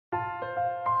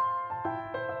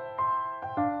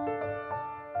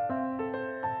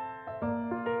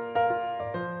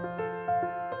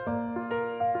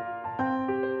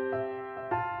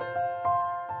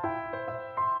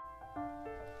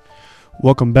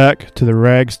Welcome back to the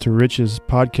Rags to Riches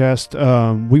podcast.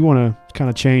 We want to kind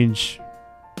of change,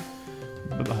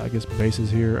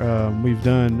 bases here. We've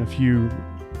done a few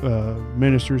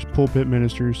ministers, pulpit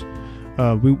ministers.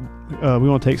 We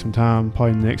want to take some time,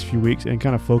 probably in the next few weeks, and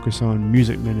kind of focus on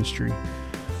music ministry.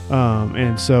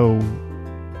 And so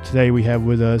today we have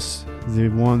with us the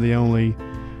one, the only,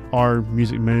 our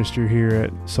music minister here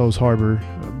at Souls Harbor,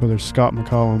 Brother Scott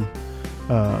McCollum.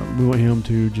 We want him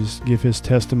to just give his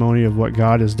testimony of what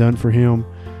God has done for him,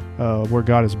 where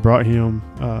God has brought him.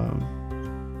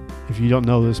 If you don't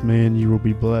know this man, you will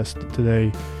be blessed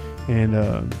today, and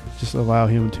just allow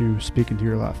him to speak into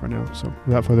your life right now. So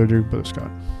without further ado, Brother Scott.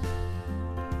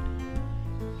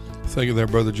 Thank you there,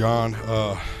 Brother John.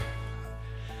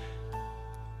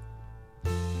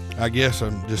 I guess I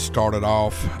just started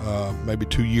off maybe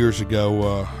 2 years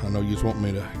ago. I know you just want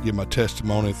me to give my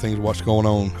testimony of things, what's going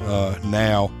on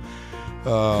now.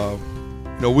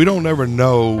 We don't ever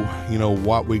know,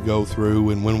 what we go through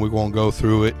and when we're going to go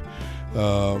through it.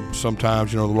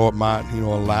 Sometimes, the Lord might,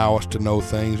 allow us to know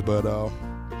things. But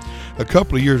a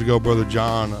couple of years ago, Brother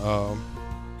John,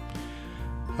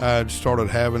 I had started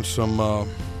having some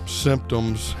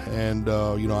symptoms, and,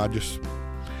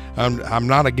 I'm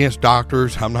not against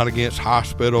doctors. I'm not against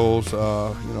hospitals.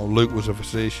 Luke was a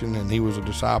physician and he was a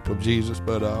disciple of Jesus.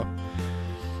 But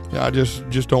I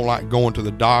just don't like going to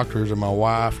the doctors. And my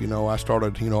wife, I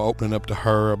started, opening up to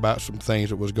her about some things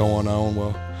that was going on.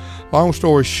 Well, long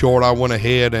story short, I went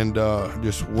ahead and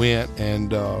just went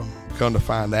and come to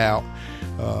find out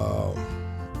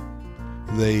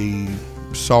they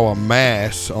saw a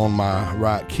mass on my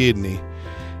right kidney.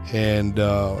 And,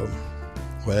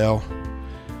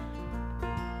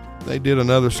 they did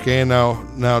another scan.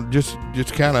 Now, just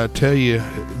kind of tell you,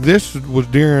 this was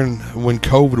during when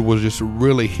COVID was just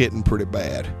really hitting pretty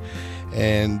bad,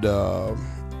 and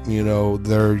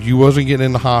you wasn't getting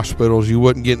in the hospitals, you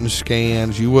wasn't getting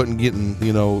scans, you wasn't getting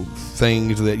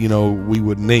things that we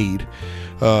would need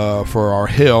for our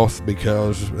health,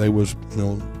 because they was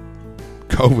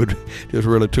COVID just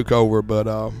really took over.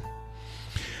 But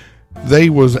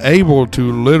they was able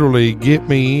to literally get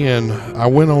me in. I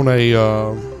went on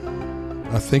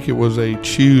I think it was a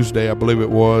Tuesday, I believe it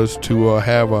was, to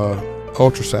have a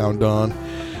ultrasound done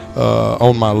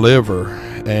on my liver,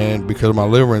 and because my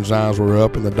liver enzymes were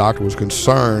up, and the doctor was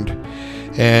concerned.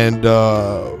 And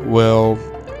the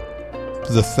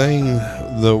thing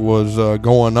that was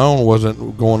going on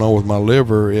wasn't going on with my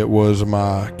liver; it was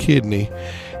my kidney.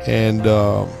 And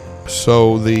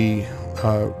so the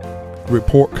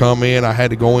report come in. I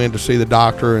had to go in to see the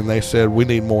doctor, and they said we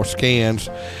need more scans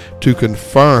to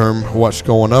confirm what's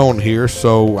going on here.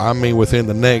 So within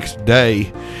the next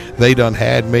day, they done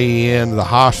had me in the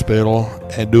hospital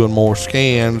and doing more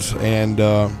scans, and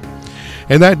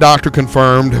that doctor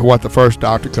confirmed what the first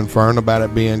doctor confirmed about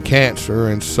it being cancer.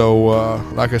 And so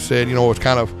like I said, it's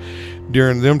kind of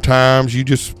during them times you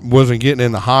just wasn't getting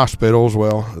in the hospitals.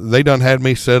 Well, they done had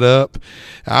me set up.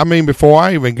 Before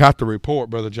I even got the report,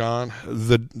 Brother John,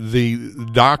 the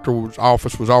doctor's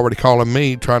office was already calling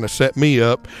me, trying to set me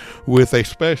up with a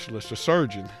specialist, a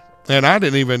surgeon. And I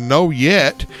didn't even know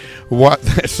yet what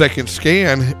that second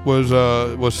scan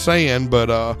was saying,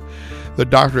 but the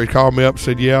doctor had called me up and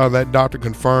said, yeah, that doctor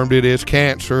confirmed it is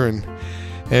cancer.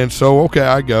 And so, okay,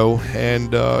 I go,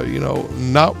 and,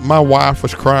 my wife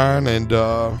was crying, and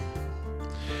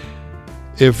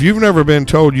if you've never been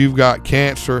told you've got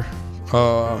cancer,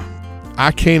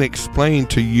 I can't explain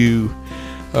to you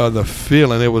the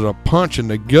feeling. It was a punch in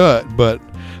the gut, but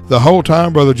the whole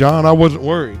time, Brother John, I wasn't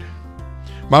worried.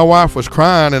 My wife was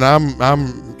crying, and I'm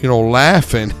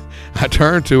laughing. I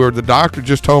turned to her. The doctor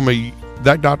just told me,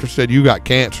 that doctor said, you got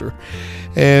cancer.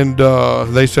 And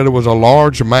they said it was a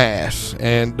large mass.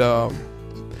 And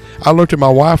I looked at my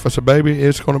wife. I said, baby,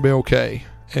 it's going to be okay.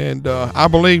 And I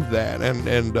believe that.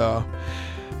 And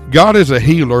God is a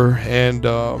healer. And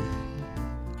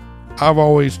I've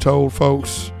always told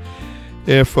folks,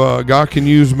 if God can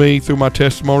use me through my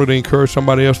testimony to encourage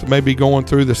somebody else that may be going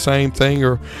through the same thing,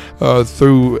 or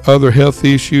through other health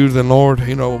issues, then Lord,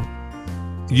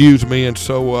 use me. And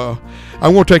so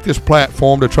I'm going to take this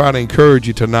platform to try to encourage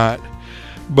you tonight.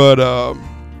 But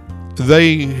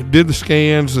they did the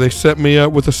scans. They set me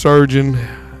up with a surgeon.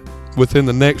 Within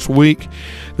the next week,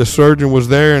 the surgeon was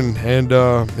there,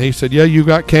 and he said, yeah, you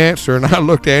got cancer. And I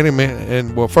looked at him,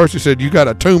 and first he said, you got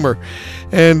a tumor.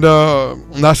 And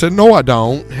I said, no, I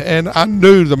don't. And I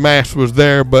knew the mass was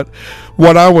there, but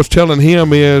what I was telling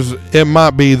him is, it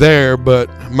might be there, but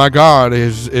my God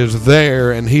is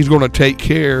there, and he's going to take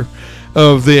care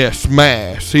of this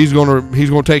mass. He's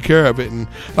gonna take care of it. And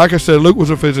like I said, Luke was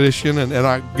a physician, and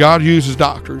God uses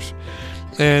doctors.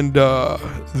 And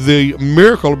the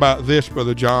miracle about this,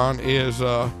 Brother John, is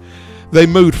they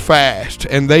moved fast,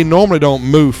 and they normally don't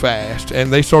move fast.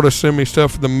 And they sort of send me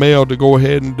stuff in the mail to go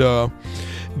ahead and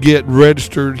get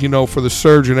registered, for the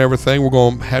surgery and everything. We're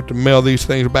going to have to mail these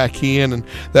things back in, and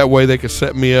that way they could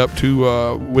set me up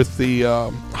to with the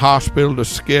hospital to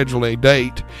schedule a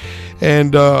date.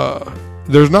 And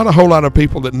there's not a whole lot of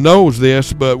people that knows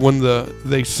this, but when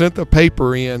they sent the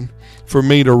paper in for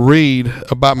me to read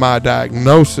about my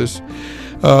diagnosis,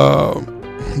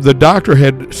 the doctor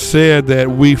had said that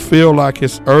we feel like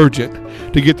it's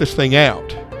urgent to get this thing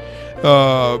out.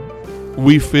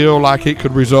 We feel like it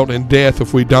could result in death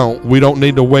if we don't. We don't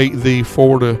need to wait the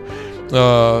 4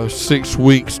 to 6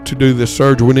 weeks to do this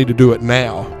surgery. We need to do it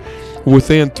now.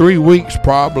 Within 3 weeks,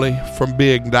 probably, from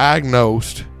being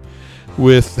diagnosed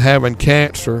with having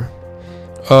cancer,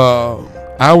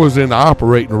 I was in the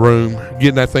operating room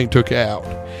getting that thing took out.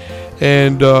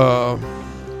 And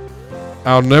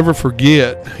I'll never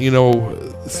forget,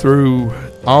 through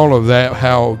all of that,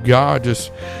 how God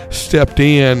just stepped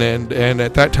in. And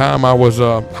at that time I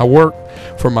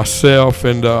worked for myself,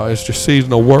 and it's just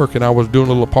seasonal work, and I was doing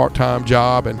a little part-time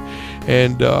job,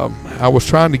 and I was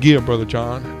trying to give, Brother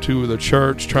John, to the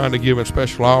church, trying to give in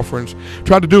special offerings,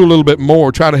 tried to do a little bit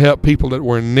more, try to help people that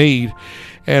were in need.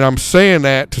 And I'm saying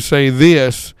that to say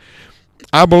this: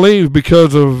 I believe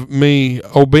because of me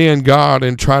obeying God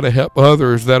and try to help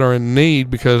others that are in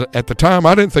need, because at the time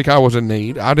I didn't think I was in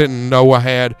need. I didn't know I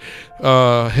had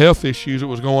health issues that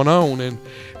was going on.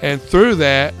 And through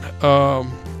that,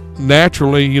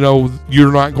 naturally,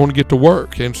 you're not going to get to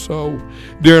work. And so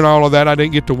during all of that, I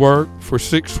didn't get to work for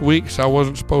 6 weeks. I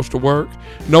wasn't supposed to work.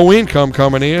 No income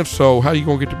coming in, so how are you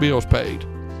going to get the bills paid?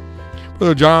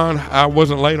 Brother John, I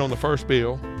wasn't late on the first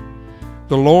bill.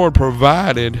 The Lord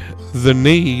provided the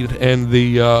need, and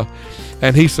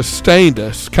and He sustained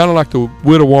us. Kind of like the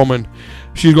widow woman.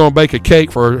 She was going to bake a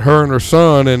cake for her and her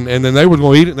son, and then they was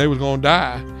going to eat it and they was going to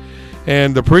die.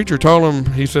 And the preacher told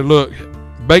him, he said, "Look,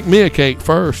 bake me a cake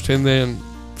first, and then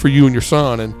for you and your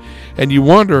son." And you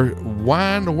wonder,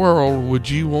 why in the world would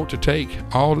you want to take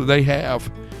all that they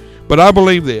have? But I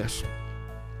believe this.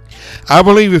 I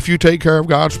believe if you take care of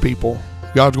God's people,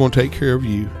 God's going to take care of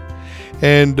you.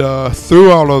 And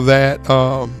through all of that,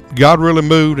 God really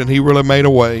moved, and He really made a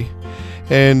way.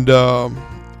 And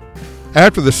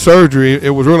after the surgery, it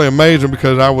was really amazing,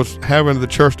 because I was having the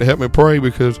church to help me pray,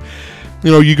 because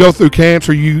you go through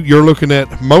cancer, you're looking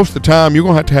at, most of the time you're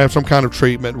going to have some kind of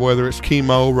treatment, whether it's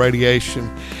chemo,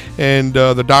 radiation. And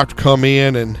the doctor come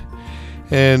in,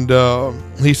 and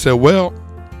he said, "Well,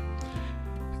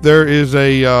 there is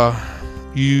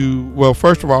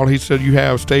first of all," he said, "you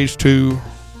have stage 2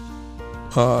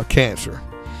 cancer."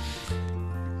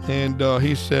 And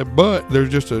he said, "But there's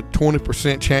just a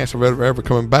 20% chance of ever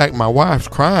coming back." My wife's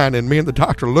crying, and me and the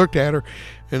doctor looked at her,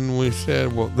 and we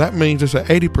said, "Well, that means it's an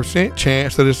 80%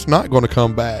 chance that it's not going to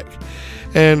come back."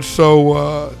 And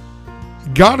so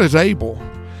God is able.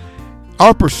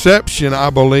 Our perception,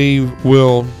 I believe,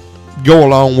 will go a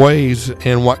long ways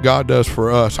in what God does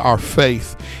for us, our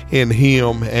faith in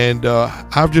Him. And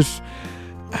I just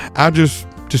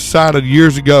decided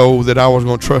years ago that I was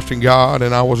going to trust in God,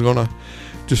 and I was going to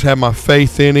just have my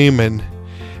faith in Him,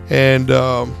 and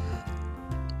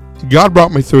God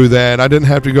brought me through that. I didn't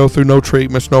have to go through no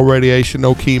treatments, no radiation,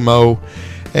 no chemo,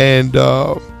 and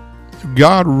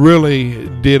God really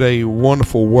did a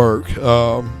wonderful work.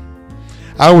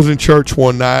 I was in church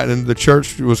one night, and the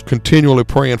church was continually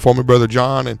praying for me, Brother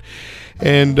John,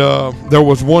 and there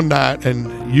was one night,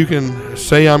 and you can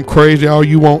say I'm crazy all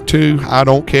you want to, I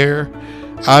don't care.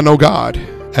 I know God,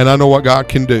 and I know what God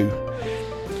can do.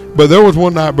 But there was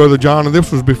one night, Brother John, and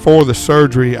this was before the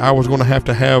surgery. I was going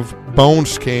to have bone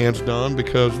scans done,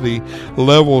 because the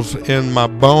levels in my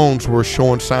bones were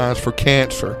showing signs for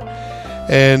cancer.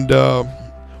 And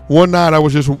one night I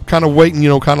was just kind of waiting,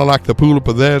 kind of like the Pool of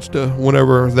Bethesda,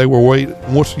 whenever they were waiting.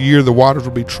 Once a year, the waters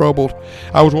would be troubled.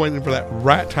 I was waiting for that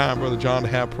right time, Brother John, to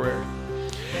have prayer.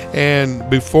 And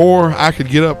before I could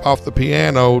get up off the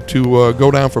piano to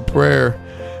go down for prayer,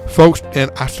 folks,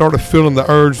 and I started feeling the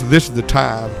urge, this is the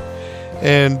time.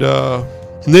 And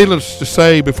needless to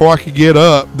say, before I could get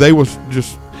up, they was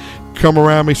just come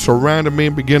around me, surrounded me,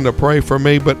 and begin to pray for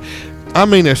me. But I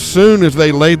mean, as soon as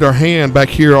they laid their hand back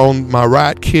here on my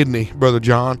right kidney, Brother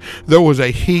John, there was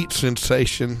a heat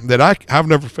sensation that I've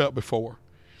never felt before.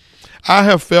 I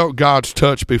have felt God's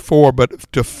touch before,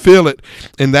 but to feel it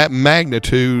in that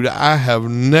magnitude, I have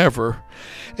never.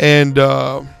 And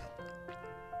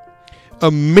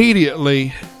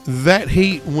immediately that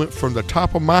heat went from the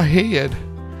top of my head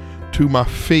to my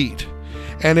feet.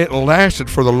 And it lasted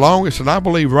for the longest. And I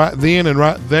believe right then and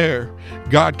right there,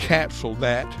 God capsuled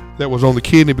that was on the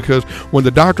kidney, because when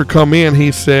the doctor come in,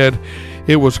 he said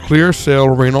it was clear cell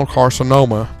renal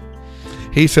carcinoma.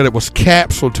 He said it was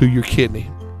capsuled to your kidney.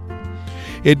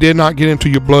 It did not get into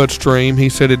your bloodstream. He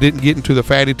said it didn't get into the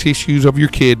fatty tissues of your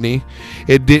kidney.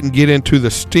 It didn't get into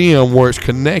the stem where it's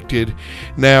connected.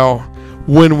 Now,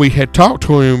 when we had talked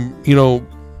to him,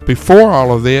 before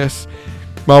all of this,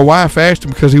 my wife asked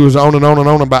him, because he was on and on and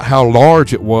on about how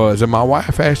large it was. And my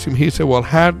wife asked him, he said, well,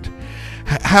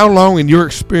 how long in your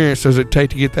experience does it take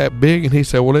to get that big? And he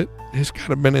said, well, it's got to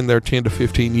have been in there 10 to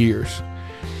 15 years.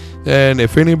 And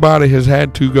if anybody has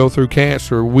had to go through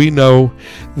cancer, we know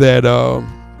that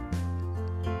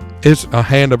it's a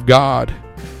hand of God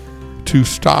to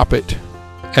stop it.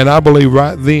 And I believe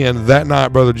right then, that night,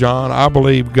 Brother John, I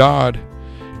believe God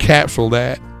capsuled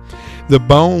that. The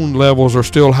bone levels are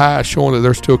still high, showing that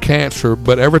there's still cancer.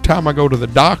 But every time I go to the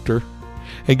doctor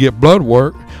and get blood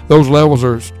work, those levels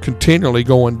are continually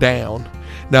going down.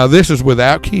 Now, this is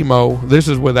without chemo. This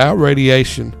is without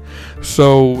radiation.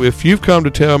 So if you've come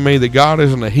to tell me that God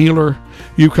isn't a healer,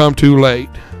 you've come too late,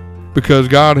 because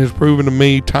God has proven to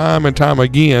me time and time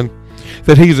again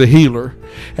that he's a healer.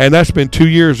 And that's been 2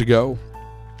 years ago.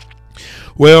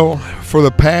 Well, for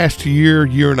the past year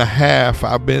and a half,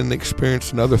 I've been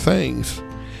experiencing other things.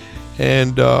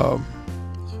 And a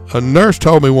nurse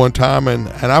told me one time, and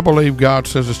I believe God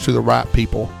sends us to the right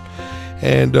people.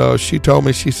 And she told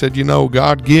me, she said,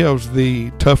 God gives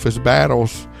the toughest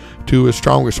battles to his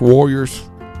strongest warriors.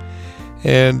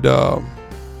 And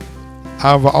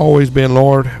I've always been,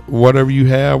 Lord, whatever you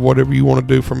have, whatever you want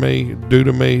to do for me, do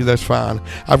to me, that's fine.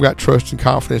 I've got trust and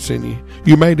confidence in you.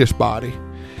 You made this body.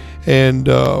 And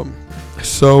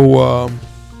so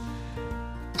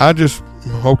I just,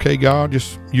 okay, God,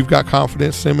 you've got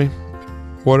confidence in me.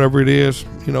 Whatever it is,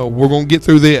 we're going to get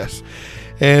through this.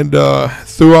 And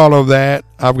through all of that,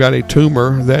 I've got a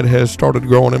tumor that has started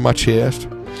growing in my chest.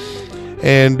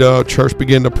 And church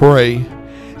began to pray.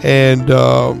 And,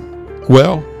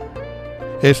 well,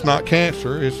 it's not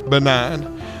cancer. It's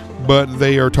benign. But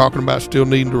they are talking about still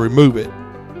needing to remove it.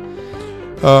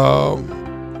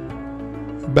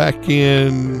 Back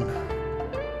in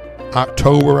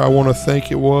October, I want to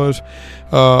think it was,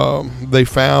 they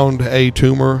found a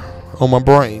tumor on my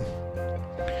brain.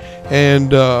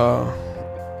 And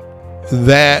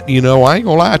that, I ain't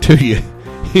gonna lie to you,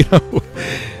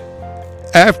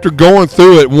 after going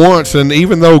through it once, and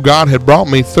even though God had brought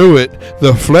me through it,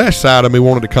 the flesh side of me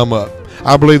wanted to come up.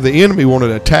 I believe the enemy wanted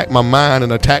to attack my mind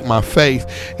and attack my faith,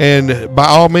 and by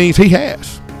all means he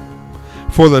has.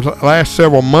 For the last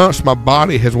several months, my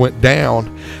body has went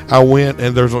down. I went,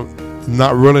 and there's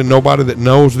not really nobody that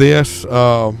knows this,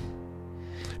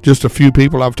 just a few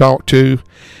people I've talked to,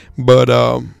 but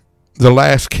the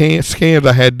last scans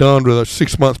I had done with a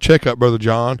 6-month checkup, Brother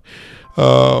John,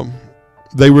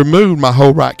 they removed my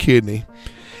whole right kidney.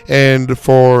 And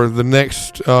for the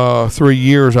next 3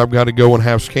 years, I've got to go and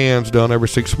have scans done every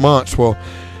 6 months. Well,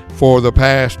 for the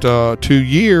past 2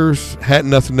 years,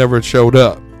 nothing ever showed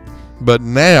up. But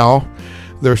now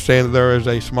they're saying that there is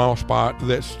a small spot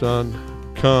that's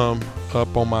come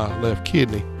up on my left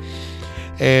kidney.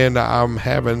 And I'm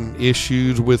having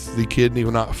issues with the kidney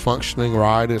not functioning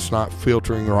right. It's not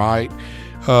filtering right.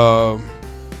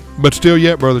 But still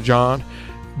yet, Brother John,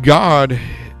 God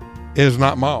is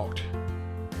not mocked.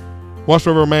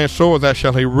 Whatsoever a man soweth, that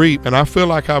shall he reap. And I feel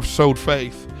like I've sowed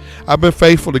faith. I've been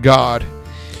faithful to God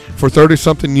for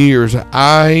 30-something years.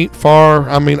 I'm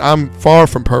far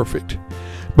from perfect.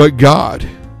 But God,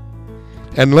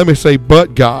 and let me say,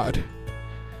 but God,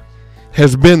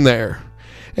 has been there.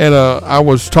 And I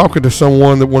was talking to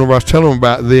someone that whenever I was telling them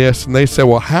about this, and they said,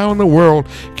 well, how in the world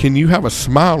can you have a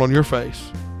smile on your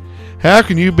face? How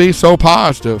can you be so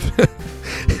positive?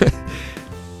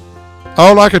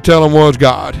 All I could tell them was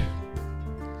God.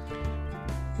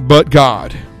 But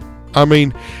God.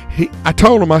 I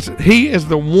told him, I said, he is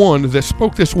the one that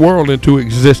spoke this world into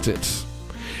existence.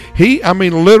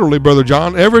 Literally, Brother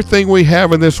John, everything we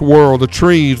have in this world, the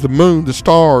trees, the moon, the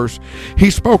stars, he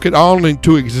spoke it all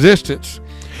into existence.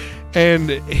 And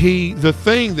the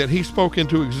thing that he spoke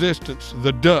into existence,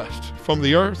 the dust from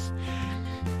the earth,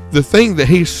 the thing that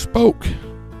he spoke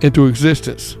into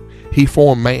existence, he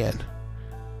formed man.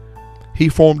 He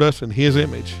formed us in his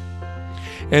image.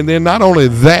 And then not only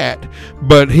that,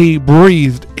 but he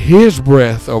breathed his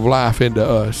breath of life into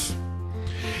us.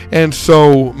 And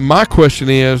so my question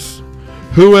is,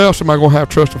 who else am I going to have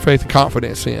trust and faith and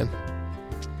confidence in?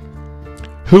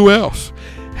 Who else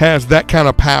has that kind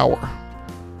of power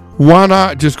Why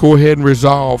not just go ahead and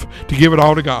resolve to give it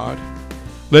all to God?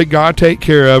 Let God take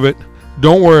care of it.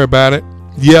 Don't worry about it.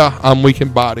 Yeah, I'm weak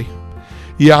in body.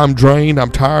 Yeah, I'm drained.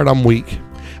 I'm tired. I'm weak.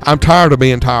 I'm tired of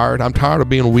being tired. I'm tired of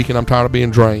being weak, and I'm tired of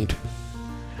being drained.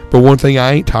 But one thing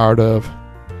I ain't tired of,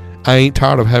 I ain't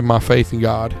tired of having my faith in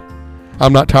God.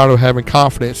 I'm not tired of having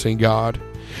confidence in God,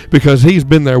 because He's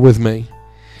been there with me.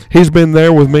 He's been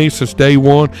there with me since day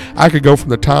one. I could go from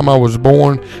the time I was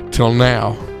born till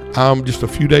now. I'm just a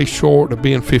few days short of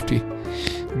being 50.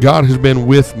 God has been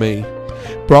with me,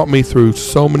 brought me through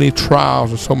so many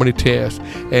trials and so many tests,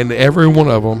 and every one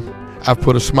of them, I've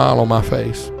put a smile on my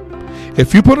face.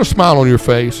 If you put a smile on your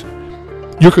face,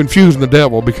 you're confusing the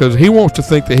devil, because he wants to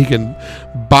think that he can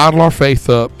bottle our faith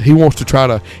up. He wants to try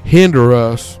to hinder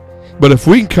us. But if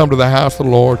we can come to the house of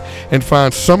the Lord and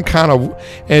find some kind of,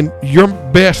 and your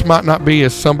best might not be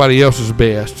as somebody else's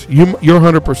best. Your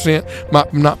 100%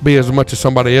 might not be as much as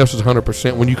somebody else's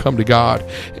 100% when you come to God,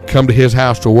 come to His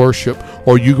house to worship,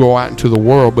 or you go out into the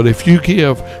world. But if you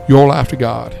give your life to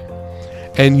God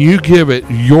and you give it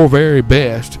your very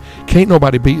best, can't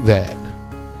nobody beat that.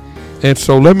 And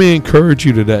so let me encourage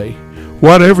you today,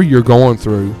 whatever you're going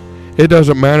through, it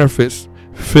doesn't matter if it's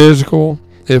physical,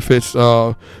 if it's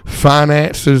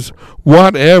finances,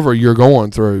 whatever you're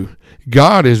going through,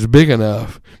 God is big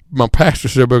enough. My pastor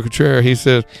said, Brother Chair, he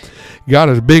says, God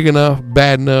is big enough,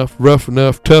 bad enough, rough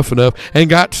enough, tough enough, and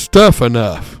got stuff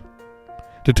enough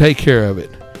to take care of it.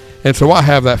 And so I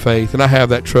have that faith, and I have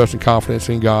that trust and confidence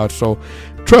in God. So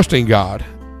trust in God.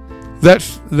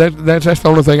 That's the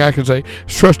only thing I can say,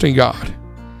 is trust in God.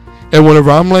 And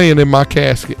whenever I'm laying in my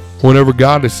casket, whenever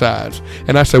God decides,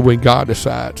 and I say when God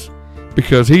decides,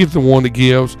 because He's the one that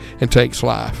gives and takes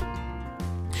life.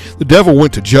 The devil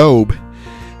went to Job,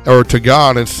 or to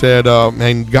God, and said,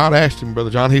 and God asked him, Brother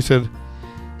John, he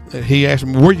asked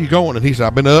him, where are you going? And he said,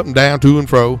 I've been up and down, to and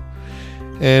fro.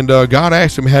 And God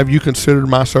asked him, have you considered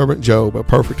my servant Job a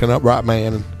perfect and upright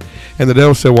man? And the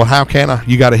devil said, well, how can I?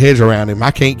 You got a hedge around him.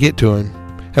 I can't get to him.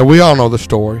 And we all know the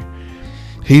story.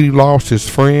 He lost his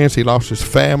friends. He lost his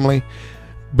family.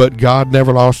 But Job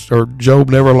never lost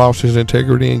his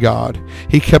integrity in God.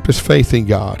 He kept his faith in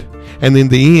God. And in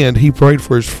the end, he prayed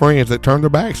for his friends that turned their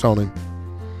backs on him.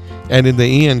 And in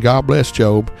the end, God blessed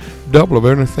Job, double of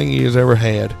everything he has ever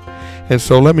had. And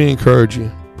so let me encourage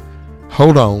you.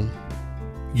 Hold on.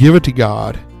 Give it to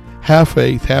God. Have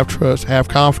faith, have trust, have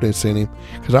confidence in Him.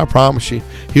 Because I promise you,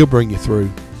 He'll bring you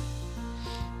through.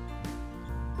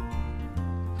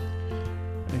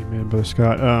 Amen, Brother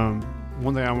Scott.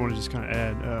 One thing I want to just kind of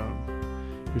add,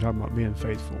 you're talking about being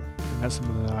faithful. And that's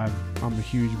something that I'm a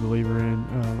huge believer in.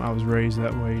 I was raised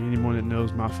that way. Anyone that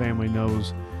knows my family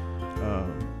knows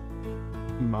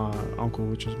my uncle,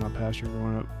 which was my pastor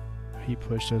growing up, he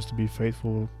pushed us to be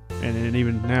faithful. And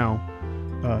even now,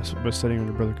 but sitting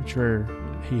under Brother Contreras,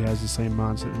 he has the same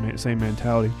mindset, same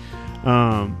mentality.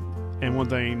 And one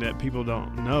thing that people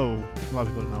don't know, a lot of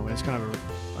people don't know, it's kind of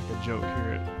like a joke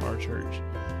here at our church,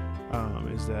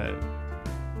 is that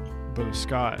Brother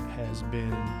Scott has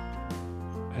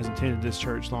attended this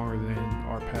church longer than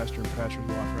our pastor and pastor's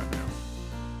wife right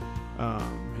now.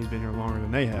 He's been here longer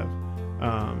than they have.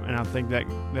 And I think that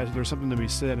there's something to be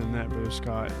said in that, Brother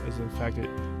Scott, is the fact that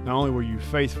not only were you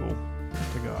faithful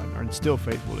to God, or still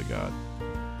faithful to God,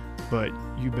 but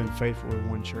you've been faithful in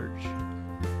one church.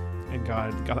 And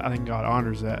I think God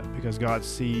honors that, because God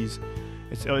sees,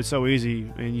 it's so easy,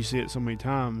 and you see it so many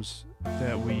times,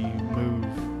 that we move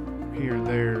here and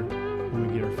there when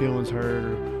we get our feelings hurt,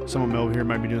 or someone over here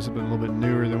might be doing something a little bit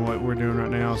newer than what we're doing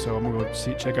right now, so I'm going to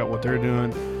go check out what they're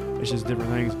doing. It's just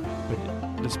different things.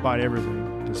 But despite everything,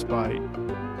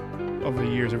 over the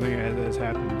years, everything that has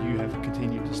happened, you have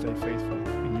continued to stay faithful,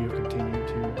 and you have continued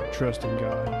to trust in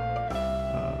God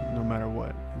no matter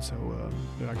what. And so,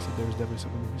 like I said, there's definitely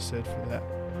something to be said for that.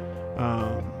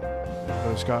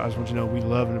 Brother Scott, I just want you to know we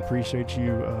love and appreciate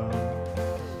you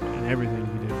and everything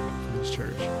you do for this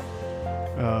church.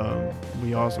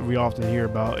 We often hear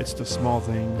about it's the small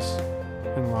things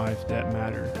in life that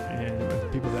matter,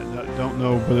 and people that don't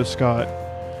know Brother Scott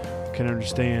can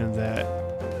understand that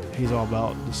he's all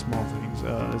about the small things.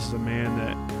 This is a man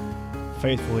that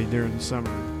faithfully during the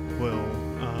summer will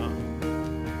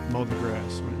mow the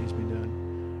grass when it needs to be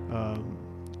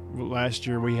done. Last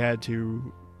year we had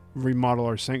to remodel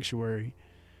our sanctuary.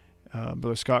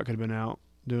 Brother Scott could have been out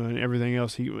doing anything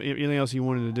else he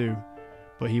wanted to do,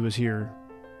 but he was here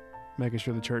making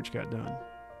sure the church got done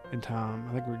in time.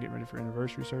 I think we were getting ready for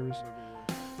anniversary service,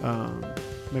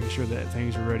 making sure that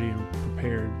things were ready and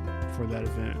prepared for that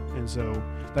event. And so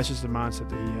that's just the mindset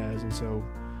that he has. And so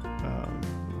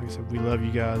like I said, we love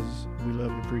you guys. We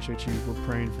love and appreciate you. We're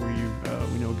praying for you.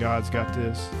 We know God's got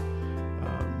this.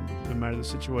 No matter the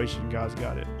situation, God's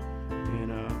got it.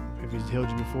 And if He's healed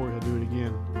you before, He'll do it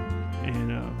again. And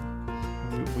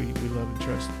we love and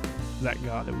trust that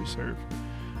God that we serve.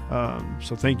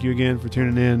 So thank you again for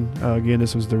tuning in. Again,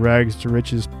 this was the Rags to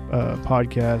Riches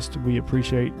podcast. We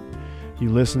appreciate you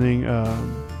listening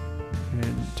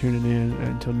and tuning in.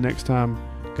 Until next time,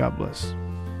 God bless.